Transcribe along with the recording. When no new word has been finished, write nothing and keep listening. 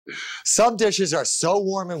Some dishes are so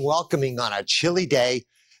warm and welcoming on a chilly day,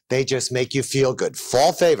 they just make you feel good.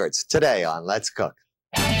 Fall favorites today on Let's Cook.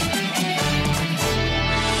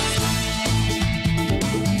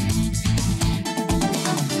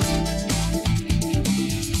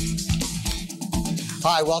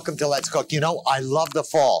 Hi, welcome to Let's Cook. You know, I love the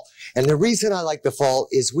fall. And the reason I like the fall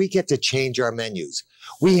is we get to change our menus.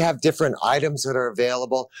 We have different items that are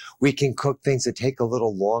available. We can cook things that take a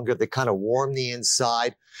little longer, that kind of warm the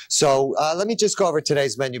inside. So let me just go over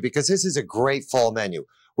today's menu because this is a great fall menu.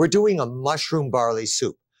 We're doing a mushroom barley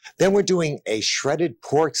soup. Then we're doing a shredded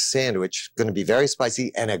pork sandwich, going to be very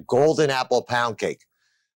spicy, and a golden apple pound cake.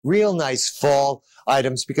 Real nice fall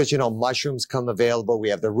items because, you know, mushrooms come available. We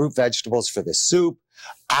have the root vegetables for the soup,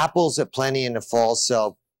 apples aplenty in the fall.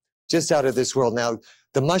 So just out of this world. Now,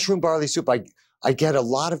 the mushroom barley soup, I get a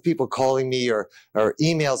lot of people calling me or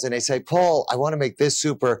emails and they say, Paul, I want to make this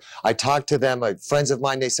soup. Or I talk to them, friends of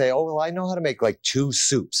mine, they say, oh, well, I know how to make like 2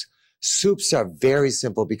 soups. Soups are very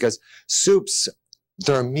simple because soups,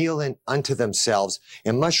 they're a meal unto themselves,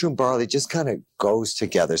 and mushroom barley just kind of goes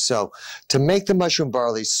together. So to make the mushroom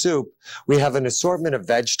barley soup, we have an assortment of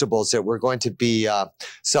vegetables that we're going to be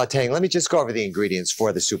sauteing. Let me just go over the ingredients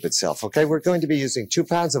for the soup itself, okay? We're going to be using 2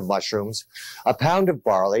 pounds of mushrooms, 1 pound of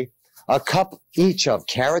barley, a cup each of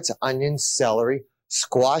carrots, onions, celery,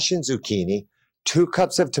 squash, and zucchini, 2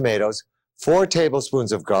 cups of tomatoes, 4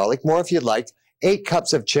 tablespoons of garlic, more if you'd like, 8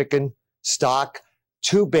 cups of chicken stock,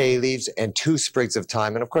 2 bay leaves, and 2 sprigs of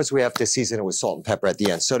thyme. And of course, we have to season it with salt and pepper at the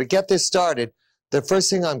end. So to get this started, the first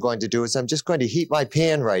thing I'm going to do is I'm just going to heat my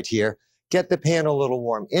pan right here, get the pan a little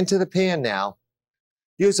warm. Into the pan now,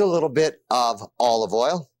 use a little bit of olive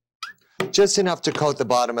oil, just enough to coat the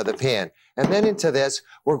bottom of the pan. And then into this,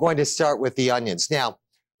 we're going to start with the onions. Now,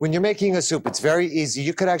 when you're making a soup, it's very easy.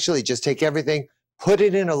 You could actually just take everything, put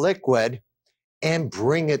it in a liquid, and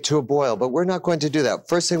bring it to a boil. But we're not going to do that.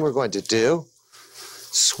 First thing we're going to do,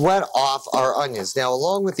 sweat off our onions. Now,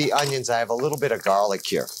 along with the onions, I have a little bit of garlic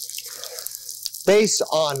here. Based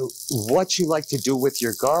on what you like to do with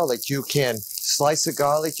your garlic, you can slice the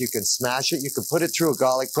garlic, you can smash it, you can put it through a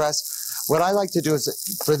garlic press. What I like to do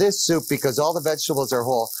is, for this soup, because all the vegetables are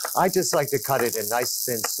whole, I just like to cut it in nice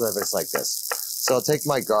thin slivers like this. So I'll take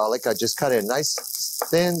my garlic, I just cut it in nice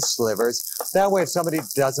thin slivers. That way, if somebody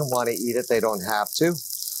doesn't want to eat it, they don't have to.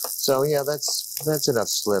 So yeah, that's enough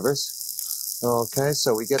slivers. Okay,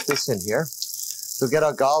 so we get this in here. So get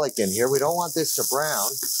our garlic in here. We don't want this to brown.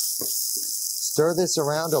 Stir this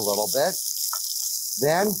around a little bit.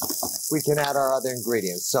 Then we can add our other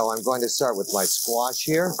ingredients. So I'm going to start with my squash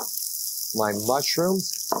here, my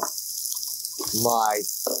mushrooms, my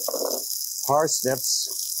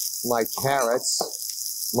parsnips, my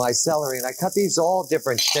carrots, my celery. And I cut these all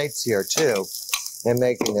different shapes here too in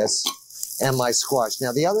making this, and my squash.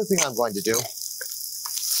 Now the other thing I'm going to do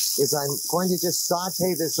is I'm going to just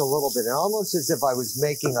saute this a little bit, and almost as if I was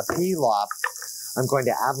making a pilaf. I'm going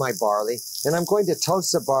to add my barley, and I'm going to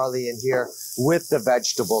toast the barley in here with the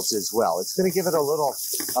vegetables as well. It's going to give it a little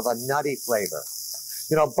of a nutty flavor.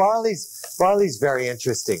 You know, barley's very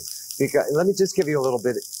interesting because, let me just give you a little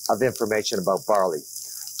bit of information about barley.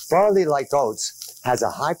 Barley, like oats, has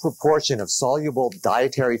a high proportion of soluble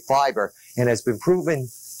dietary fiber and has been proven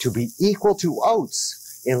to be equal to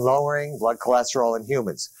oats in lowering blood cholesterol in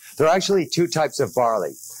humans. There are actually 2 types of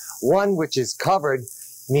barley. One which is covered,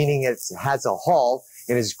 meaning it has a hull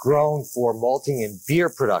and is grown for malting and beer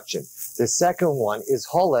production. The second one is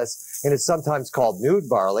hulless and is sometimes called nude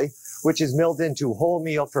barley, which is milled into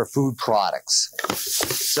wholemeal for food products.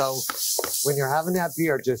 So when you're having that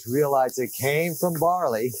beer, just realize it came from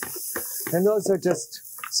barley. And those are just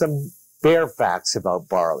some bare facts about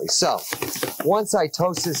barley. So once I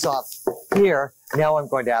toast this off here, now I'm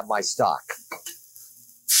going to add my stock.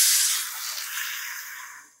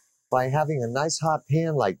 By having a nice hot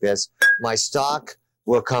pan like this, my stock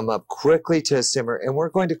will come up quickly to a simmer, and we're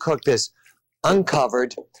going to cook this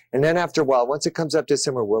uncovered. And then after a while, once it comes up to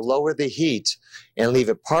simmer, we'll lower the heat and leave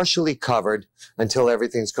it partially covered until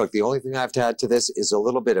everything's cooked. The only thing I have to add to this is a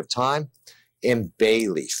little bit of thyme and bay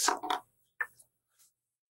leaf.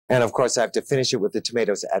 And of course, I have to finish it with the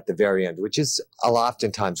tomatoes at the very end, which is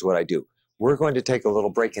oftentimes what I do. We're going to take a little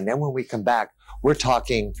break, and then when we come back, we're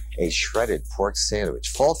talking a shredded pork sandwich.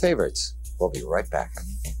 Fall favorites. We'll be right back.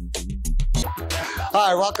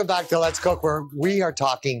 Hi, welcome back to Let's Cook, where we are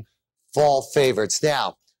talking fall favorites.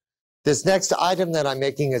 Now, this next item that I'm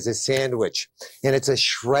making is a sandwich, and it's a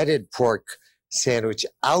shredded pork sandwich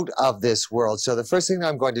out of this world. So the first thing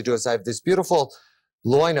I'm going to do is I have this beautiful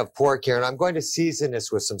loin of pork here, and I'm going to season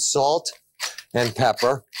this with some salt and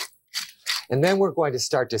pepper. And then we're going to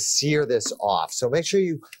start to sear this off. So make sure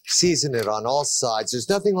you season it on all sides. There's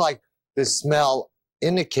nothing like the smell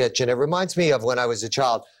in the kitchen. It reminds me of when I was a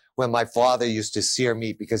child, when my father used to sear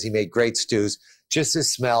meat because he made great stews. Just the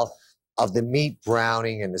smell of the meat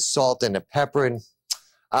browning and the salt and the pepper and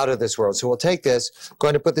out of this world. So we'll take this,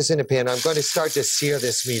 going to put this in a pan. I'm going to start to sear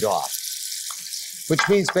this meat off, which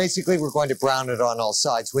means basically we're going to brown it on all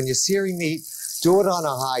sides. When you're searing meat, do it on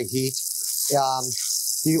a high heat.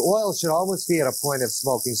 The oil should almost be at a point of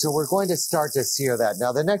smoking. So we're going to start to sear that.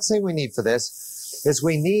 Now, the next thing we need for this is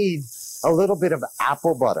we need a little bit of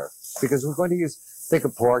apple butter because we're going to use thick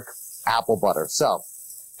of pork apple butter. So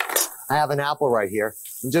I have an apple right here.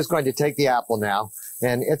 I'm just going to take the apple now,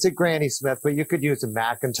 and it's a Granny Smith, but you could use a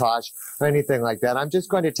Macintosh or anything like that. I'm just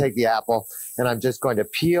going to take the apple, and I'm just going to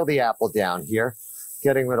peel the apple down here,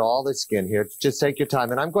 getting rid of all the skin here. Just take your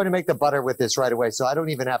time. And I'm going to make the butter with this right away, so I don't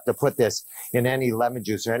even have to put this in any lemon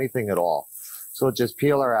juice or anything at all. So we'll just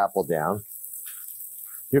peel our apple down.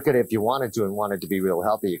 You could, if you wanted to and wanted to be real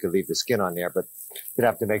healthy, you could leave the skin on there, but you'd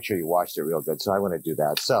have to make sure you washed it real good. So I want to do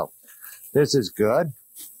that. So this is good.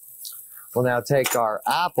 We'll now take our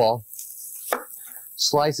apple,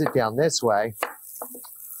 slice it down this way.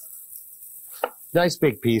 Nice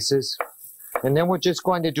big pieces. And then we're just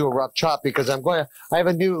going to do a rough chop because I have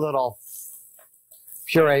a new little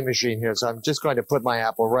puree machine here. So I'm just going to put my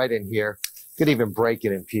apple right in here. You could even break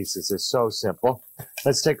it in pieces. It's so simple.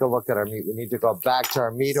 Let's take a look at our meat. We need to go back to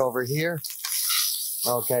our meat over here.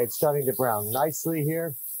 Okay, it's starting to brown nicely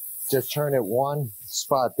here. Just turn it one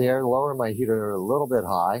spot there. Lower my heater a little bit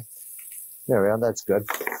high. There we go. That's good.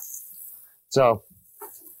 So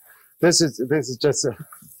this is just a.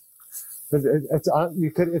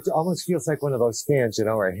 It almost feels like one of those fans, you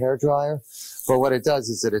know, or a hair dryer. But what it does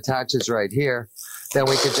is it attaches right here. Then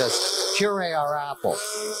we could just puree our apple.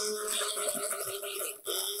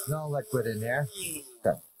 No liquid in there.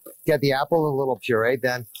 Okay. Get the apple a little pureed.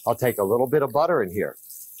 Then I'll take a little bit of butter in here.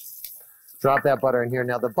 Drop that butter in here.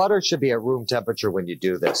 Now the butter should be at room temperature when you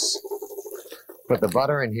do this. Put the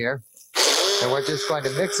butter in here. And we're just going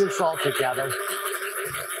to mix this all together.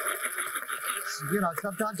 You know,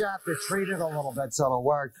 sometimes you have to treat it a little bit so it'll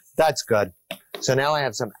work. That's good. So now I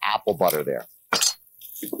have some apple butter there.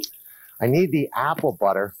 I need the apple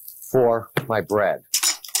butter for my bread.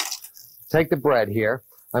 Take the bread here.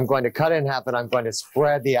 I'm going to cut it in half and I'm going to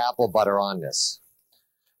spread the apple butter on this.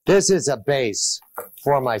 This is a base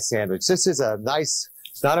for my sandwich. This is a nice,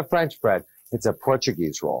 it's not a French bread, it's a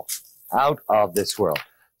Portuguese roll. Out of this world.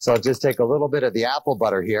 So I'll just take a little bit of the apple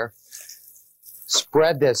butter here,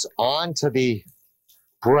 spread this onto the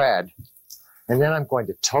bread, and then I'm going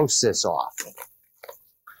to toast this off.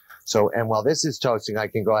 So, and while this is toasting, I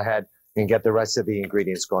can go ahead and get the rest of the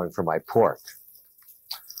ingredients going for my pork.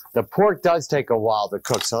 The pork does take a while to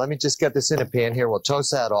cook, so let me just get this in a pan here. We'll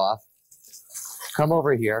toast that off. Come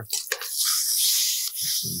over here.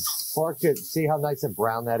 Pork, see how nice and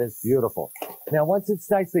brown that is? Beautiful. Now, once it's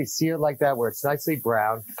nicely seared like that, where it's nicely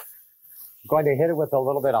brown, I'm going to hit it with a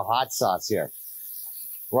little bit of hot sauce here.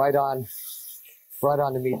 Right on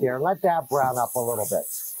the meat there. And let that brown up a little bit.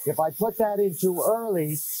 If I put that in too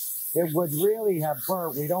early, it would really have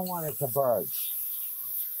burnt. We don't want it to burn.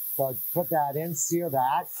 So put that in, sear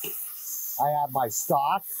that. I have my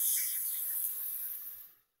stock.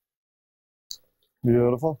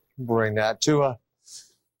 Beautiful. Bring that to a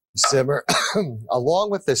simmer. Along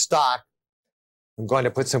with the stock, I'm going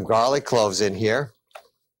to put some garlic cloves in here.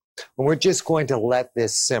 And we're just going to let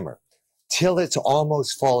this simmer till it's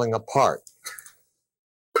almost falling apart.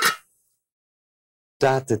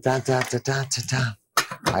 Da, da, da, da, da, da, da, da.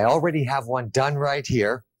 I already have one done right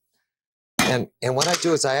here. And what I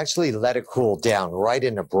do is I actually let it cool down right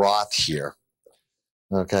in the broth here.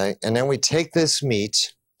 Okay, and then we take this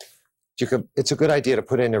meat. It's a good idea to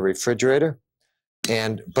put it in the refrigerator.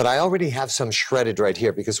 But I already have some shredded right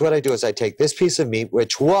here because what I do is I take this piece of meat,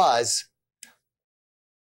 which was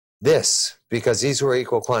this, because these were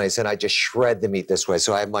equal quantities, and I just shred the meat this way.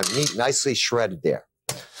 So I have my meat nicely shredded there.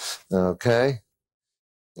 Okay.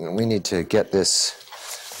 And we need to get this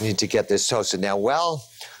toasted. Now, while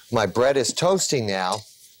my bread is toasting now,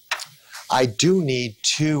 I do need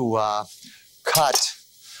to cut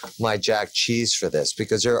my jack cheese for this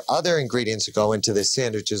because there are other ingredients that go into this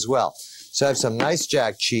sandwich as well. So I have some nice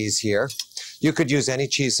jack cheese here. You could use any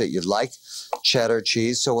cheese that you'd like, cheddar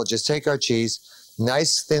cheese. So we'll just take our cheese,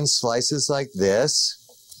 nice thin slices like this,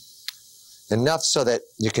 enough so that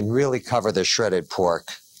you can really cover the shredded pork.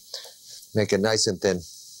 Make it nice and thin.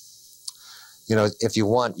 You know, if you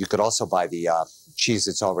want, you could also buy the cheese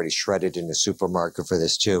that's already shredded in the supermarket for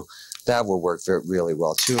this too. That will work really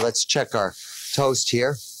well too. Let's check our toast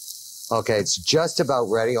here. Okay, it's just about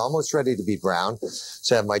ready, almost ready to be brown.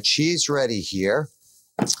 So I have my cheese ready here.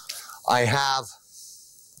 I have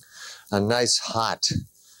a nice hot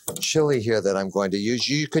chili here that I'm going to use.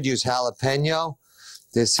 You could use jalapeno.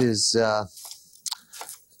 This is a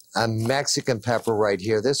Mexican pepper right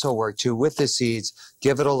here. This will work too with the seeds.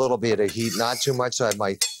 Give it a little bit of heat, not too much. So I have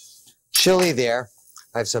my chili there.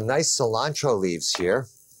 I have some nice cilantro leaves here.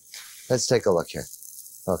 Let's take a look here.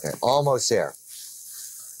 Okay, almost there.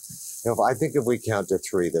 I think if we count to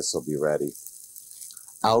 3, this will be ready.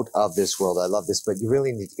 Out of this world. I love this, but you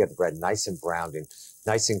really need to get the bread nice and browned and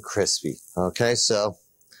nice and crispy. Okay, so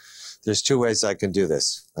there's 2 ways I can do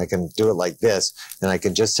this. I can do it like this, and I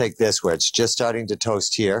can just take this where it's just starting to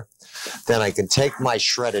toast here. Then I can take my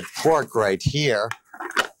shredded pork right here,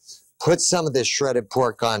 put some of this shredded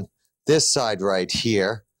pork on this side right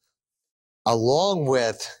here, along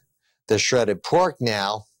with the shredded pork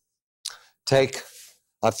now. Take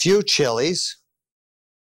a few chilies,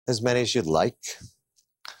 as many as you'd like,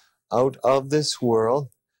 out of this world.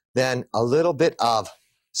 Then a little bit of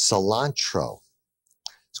cilantro.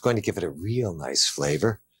 It's going to give it a real nice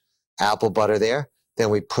flavor. Apple butter there.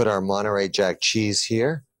 Then we put our Monterey Jack cheese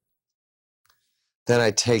here. Then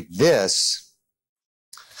I take this,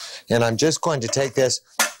 and I'm just going to take this,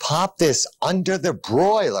 pop this under the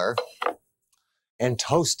broiler, and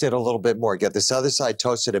toast it a little bit more. Get this other side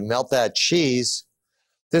toasted and melt that cheese.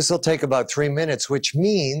 This will take about 3 minutes, which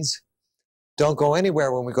means don't go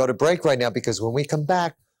anywhere when we go to break right now, because when we come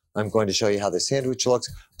back, I'm going to show you how the sandwich looks.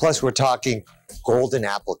 Plus, we're talking golden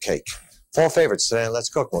apple cake. Fall favorites today. Let's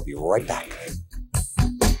cook. We'll be right back.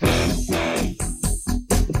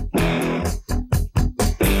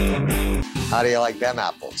 How do you like them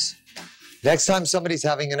apples? Next time somebody's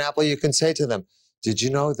having an apple, you can say to them, did you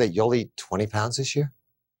know that you'll eat 20 pounds this year?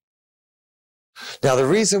 Now, the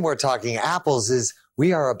reason we're talking apples is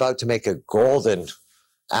we are about to make a golden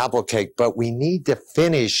apple cake, but we need to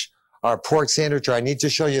finish our pork sandwich. Or I need to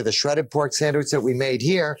show you the shredded pork sandwich that we made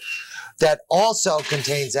here that also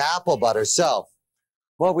contains apple butter. So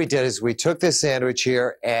what we did is we took this sandwich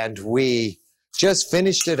here and we just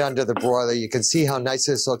finished it under the broiler. You can see how nice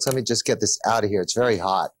this looks. Let me just get this out of here. It's very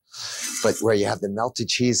hot. But where you have the melted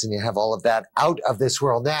cheese and you have all of that out of this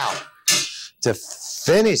world. Now, to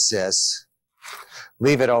finish this,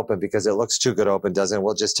 leave it open because it looks too good open, doesn't it?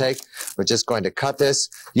 We're just going to cut this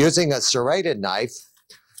using a serrated knife,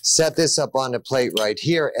 set this up on the plate right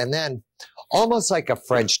here, and then almost like a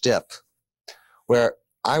French dip, where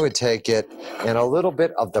I would take it and a little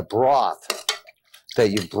bit of the broth that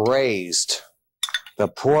you braised the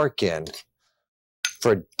pork in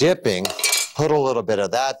for dipping, put a little bit of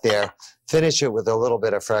that there, finish it with a little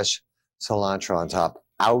bit of fresh cilantro on top.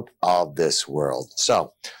 Out of this world.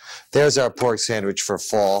 So there's our pork sandwich for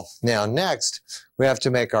fall. Now next, we have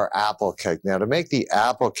to make our apple cake. Now to make the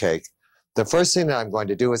apple cake, the first thing that I'm going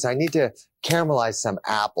to do is I need to caramelize some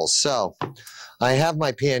apples. So I have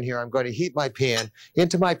my pan here. I'm going to heat my pan.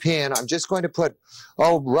 Into my pan, I'm just going to put,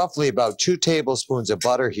 roughly about 2 tablespoons of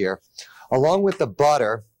butter here. Along with the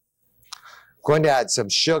butter, I'm going to add some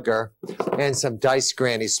sugar and some diced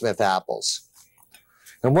Granny Smith apples.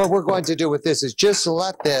 And what we're going to do with this is just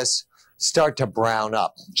let this start to brown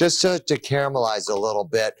up, just to caramelize a little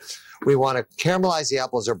bit. We want to caramelize the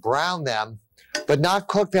apples or brown them, but not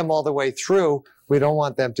cook them all the way through. We don't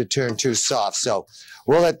want them to turn too soft. So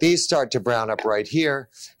we'll let these start to brown up right here.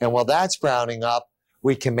 And while that's browning up,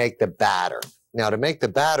 we can make the batter. Now to make the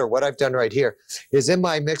batter, what I've done right here is in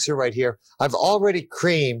my mixer right here, I've already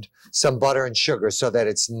creamed some butter and sugar so that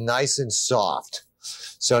it's nice and soft.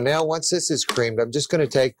 So now once this is creamed, I'm just going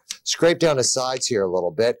to scrape down the sides here a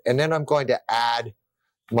little bit, and then I'm going to add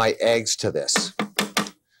my eggs to this.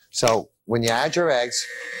 So when you add your eggs,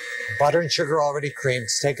 butter and sugar already creamed,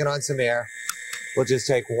 it's taken on some air. We'll just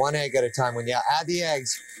take 1 egg at a time. When you add the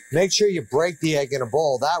eggs, make sure you break the egg in a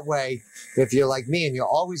bowl. That way, if you're like me and you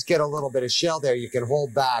always get a little bit of shell there, you can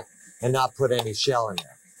hold back and not put any shell in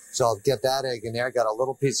there. So I'll get that egg in there. Got a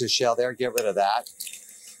little piece of shell there. Get rid of that.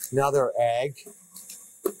 Another egg.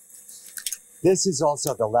 This is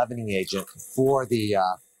also the leavening agent for the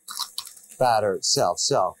batter itself.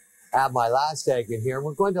 So add my last egg in here.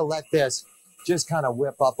 We're going to let this just kind of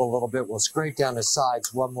whip up a little bit. We'll scrape down the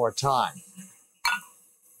sides one more time.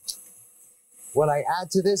 What I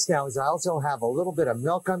add to this now is I also have a little bit of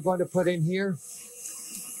milk I'm going to put in here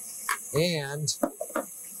and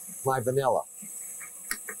my vanilla.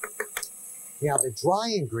 Now the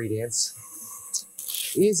dry ingredients,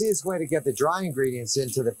 easiest way to get the dry ingredients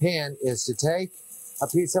into the pan is to take a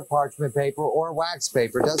piece of parchment paper or wax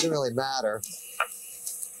paper, doesn't really matter,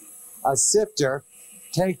 a sifter,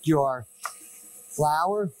 take your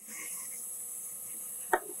flour,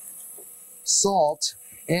 salt,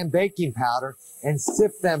 and baking powder and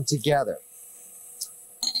sift them together.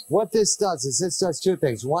 What this does is this does two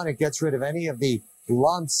things. One, it gets rid of any of the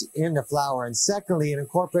lumps in the flour, and secondly, it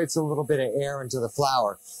incorporates a little bit of air into the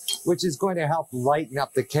flour, which is going to help lighten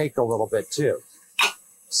up the cake a little bit too.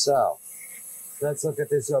 So let's look at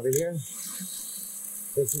this over here.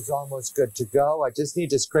 This is almost good to go. I just need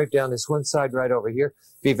to scrape down this one side right over here.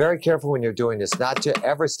 Be very careful when you're doing this, not to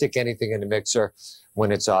ever stick anything in the mixer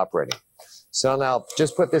when it's operating. So now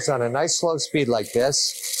just put this on a nice slow speed like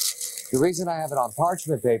this. The reason I have it on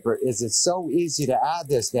parchment paper is it's so easy to add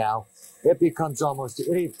this now. It becomes almost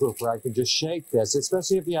idiot-proof where I can just shake this,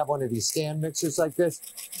 especially if you have one of these stand mixers like this.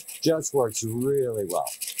 Just works really well.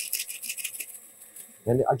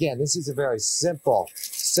 And again, this is a very simple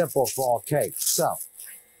fall cake. So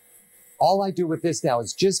all I do with this now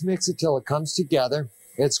is just mix it till it comes together.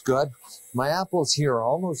 It's good. My apples here are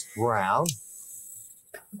almost brown.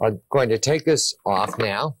 I'm going to take this off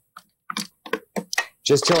now,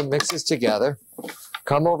 just till it mixes together.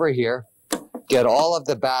 Come over here, get all of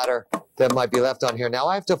the batter that might be left on here. Now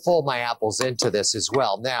I have to fold my apples into this as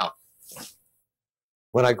well. Now,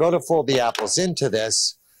 when I go to fold the apples into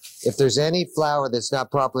this, if there's any flour that's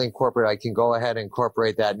not properly incorporated, I can go ahead and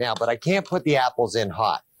incorporate that now, but I can't put the apples in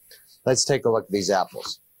hot. Let's take a look at these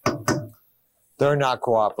apples. They're not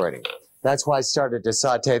cooperating. That's why I started to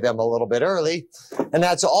saute them a little bit early. And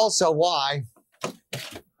that's also why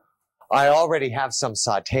I already have some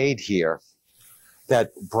sauteed here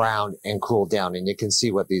that browned and cooled down. And you can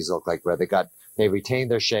see what these look like, where they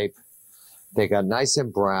retained their shape. They got nice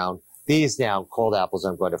and brown. These now, cold apples,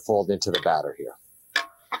 I'm going to fold into the batter here.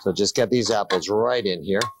 So just get these apples right in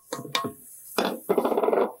here.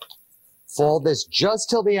 Fold this just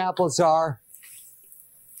till the apples are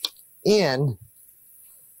in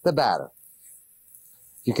the batter.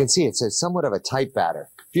 You can see it's somewhat of a tight batter.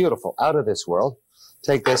 Beautiful, out of this world.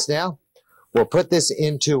 Take this now. We'll put this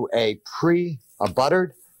into a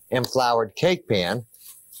buttered and floured cake pan.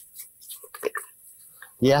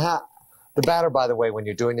 The batter, by the way, when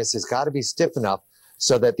you're doing this, has got to be stiff enough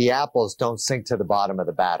so that the apples don't sink to the bottom of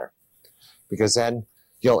the batter. Because then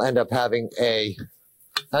you'll end up having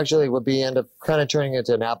actually it would end up kind of turning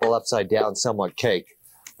into an apple upside down somewhat cake,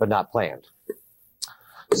 but not planned.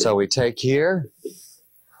 So we take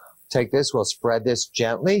this, we'll spread this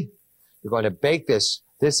gently. You're going to bake this.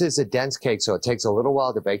 This is a dense cake, so it takes a little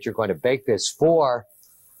while to bake. You're going to bake this for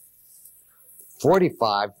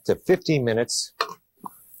 45 to 50 minutes.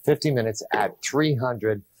 50 minutes at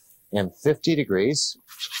 350 degrees.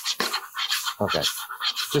 Okay,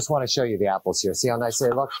 just want to show you the apples here. See how nice they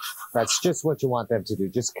look? That's just what you want them to do.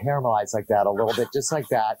 Just caramelize like that a little bit, just like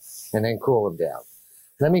that, and then cool them down.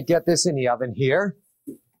 Let me get this in the oven here.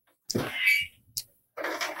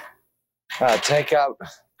 Take out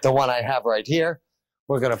the one I have right here.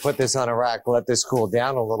 We're going to put this on a rack, let this cool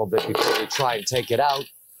down a little bit before we try and take it out.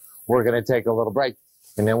 We're going to take a little break.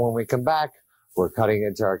 And then when we come back, we're cutting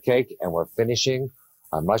into our cake and we're finishing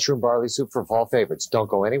our mushroom barley soup for fall favorites. Don't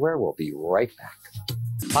go anywhere. We'll be right back.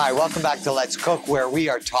 Hi, welcome back to Let's Cook, where we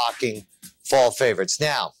are talking fall favorites.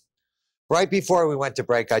 Now, right before we went to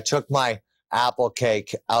break, I took my apple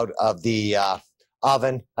cake out of the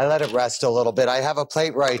oven. I let it rest a little bit. I have a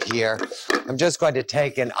plate right here. I'm just going to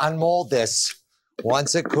take and unmold this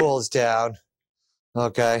once it cools down.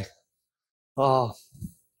 Okay. Oh,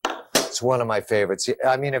 it's one of my favorites.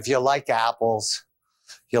 I mean, if you like apples,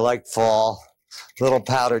 you like fall, little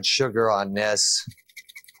powdered sugar on this.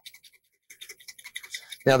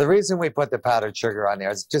 Now, the reason we put the powdered sugar on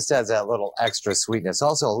there is just as that little extra sweetness.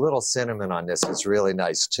 Also, a little cinnamon on this is really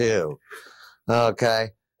nice, too. Okay.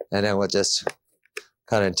 And then we'll just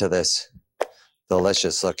cut into this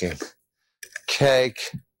delicious-looking cake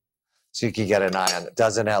so you can get an eye on it.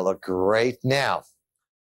 Doesn't that look great? Now,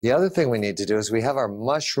 the other thing we need to do is we have our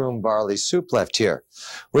mushroom barley soup left here,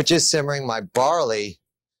 which is simmering. My barley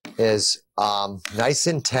is nice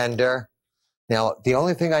and tender. Now, the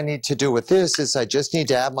only thing I need to do with this is I just need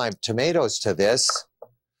to add my tomatoes to this,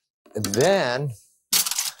 and then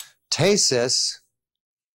taste this.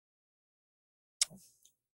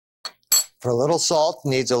 For a little salt,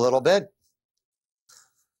 needs a little bit.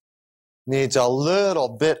 Needs a little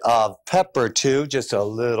bit of pepper too, just a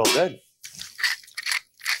little bit.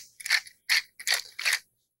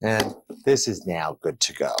 And this is now good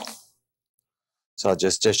to go. So I'll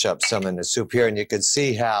just dish up some in the soup here, and you can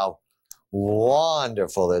see how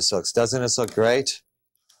wonderful this looks. Doesn't this look great?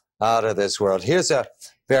 Out of this world. Here's a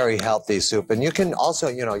very healthy soup. And you can also,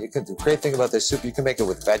 the great thing about this soup, you can make it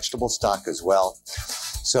with vegetable stock as well,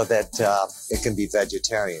 so that it can be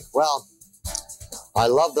vegetarian. Well, I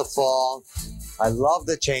love the fall. I love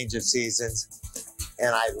the change of seasons,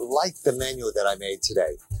 and I like the menu that I made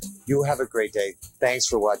today. You have a great day. Thanks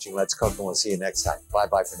for watching Let's Cook, and we'll see you next time.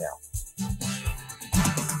 Bye-bye for now.